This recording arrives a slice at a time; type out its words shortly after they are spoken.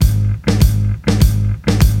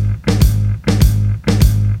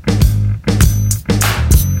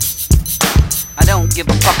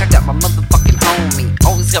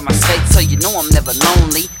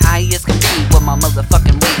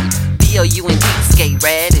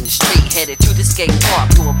Sk8-Rat in the street, headed to the skate park,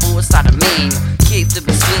 to a bullseye of manual. Kids to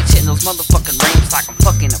be switch, hitting those motherfucking rims like I'm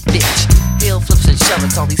fucking a bitch. Hill flips and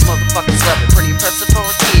shovels, all these motherfuckers love it. Pretty impressive for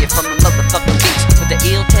a kid from the motherfucking beach, with the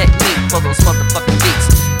ill technique for those motherfucking beats.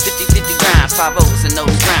 50-50 grinds, 5-0s in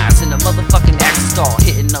those grinds, and the motherfucking action star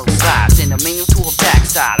hitting those slides. In the manual to a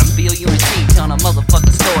backside, I'm B-O-U-N-T, telling a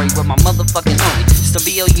motherfucking story with my motherfucking homie. It's the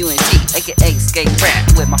B-O-U-N-T, aka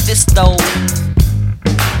Sk8-Rat, with my fisto.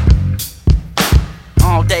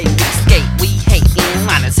 All day we skate, we hate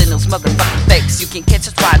in-liners in those motherfucking fakes. You can catch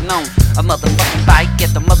us riding on a motherfucking bike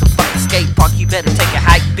at the motherfucking skate park. You better take a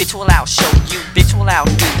hike, bitch will outshow you, bitch will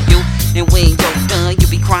outdo you. And when you're done, you'll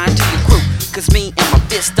be crying to your crew, cause me and my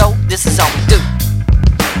fisto, this is all we do.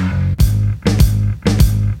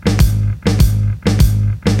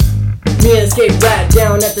 Me and Sk8-Rat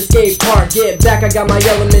down at the skate park. Get back, I got my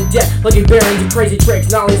element jet. Lucky bearings and crazy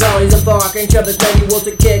tricks, nollies, ollies, and fucking shovels, manuals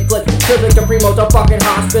to kick flips. Tripping to Primo to fucking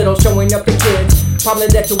hospital, showing up the kids. Popping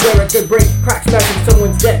the deck to wear it, good break, crack smashing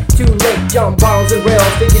someone's dead. Too late, jump bottles and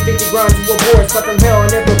rails, 50-50 grind to a board, stuck from hell.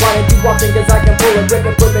 And everybody too often, cause I can pull it, rip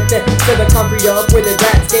it, flip it, then set the concrete up with a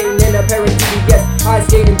rat skating in a pair of TVS. Ice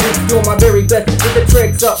skating boots, doing my very best, with the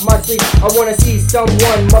tricks up my sleeve. I wanna see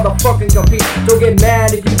someone motherfucking compete. Don't get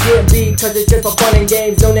mad if you get beat, cause it's just for fun and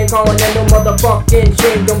games. No name calling and no motherfucking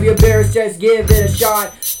shame. Don't be embarrassed, just give it a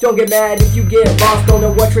shot. Don't get mad if you get lost, don't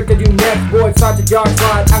know what trick to do next. Board side to jog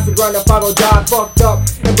slide, after grind a final job, fucked up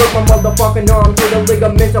and broke my motherfucking arm. Through the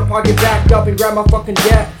ligaments, I'll pocket back up and grab my fucking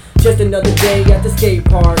jet. Just another day at the skate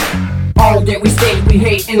park. All day we skate, we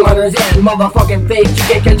hate inliners and motherfucking fakes. You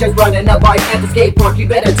get catch us riding a bike at the skate park, you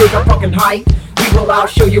better take a fucking hike. We will out,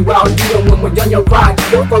 show you out, do it when we're done, you'll cry to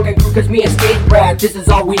your fucking crew, cause me and Sk8-Rat, this is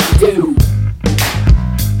all we do.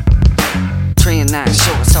 Training 9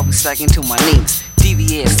 shorts, always sagging to my knees.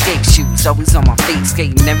 DVS skate shoes, always on my feet,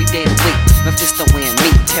 skating every day of the week. My fisto and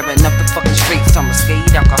me, tearing up the fucking streets. I'm a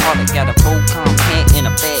skate alcoholic, got a full pant and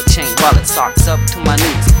a bad chain wallet, socks up to my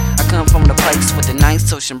knees. I come from the place with a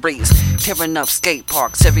nice ocean breeze, tearing up skate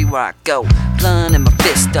parks everywhere I go. Blunt in my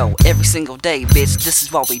fisto, every single day, bitch, this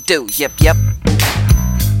is what we do, yep.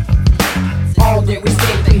 All day we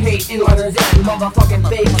skate, we hate inliners and motherfucking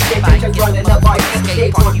fakes. You get catch us riding a bike at the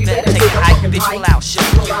skate park, you better take a fucking hike. Bitch will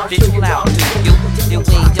outshow you, bitch will outdo you. And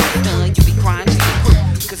when you're done, you be crying to your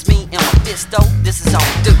crew, cause me and my fisto, this is all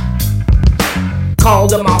we do.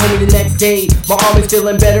 Called up my homie the next day, my arm is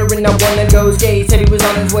feeling better and I wanna go skate. Said he was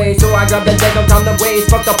on his way, so I grabbed the deck up on the waist.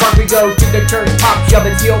 Fuck the park, we go to the church, pop, shove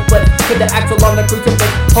it, heel flip. Put the axle on the crucifix,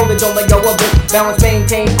 hold it, don't let go of it. Balance,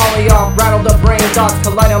 maintain, ollie off, rattle the brain, thoughts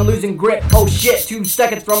collide, I'm losing grip. Oh shit, 2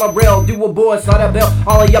 seconds from a rail, do a board, slide a bill,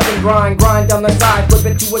 ollie up and grind down the side, flip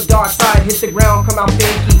it to a dark side, hit the ground, come out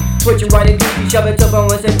fakey. Put you right in goofy, shove it to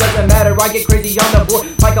boneless, it doesn't matter. I get crazy on the board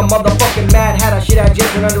like a motherfucking mad hatter. Shit, I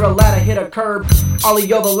just went under a ladder, hit a curb.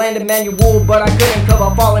 Ollie over, landed manual, but I couldn't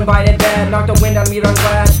cover, falling by that bad. Knocked the wind out of me, I'm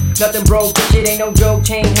glad. Nothing broke, this shit ain't no joke.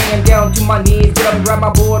 Chain hanging down to my knees. Get up and grab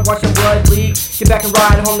my board, watch the blood bleed. Get back and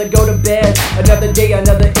ride home to go to bed. Another day,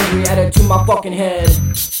 another injury added to my fucking head.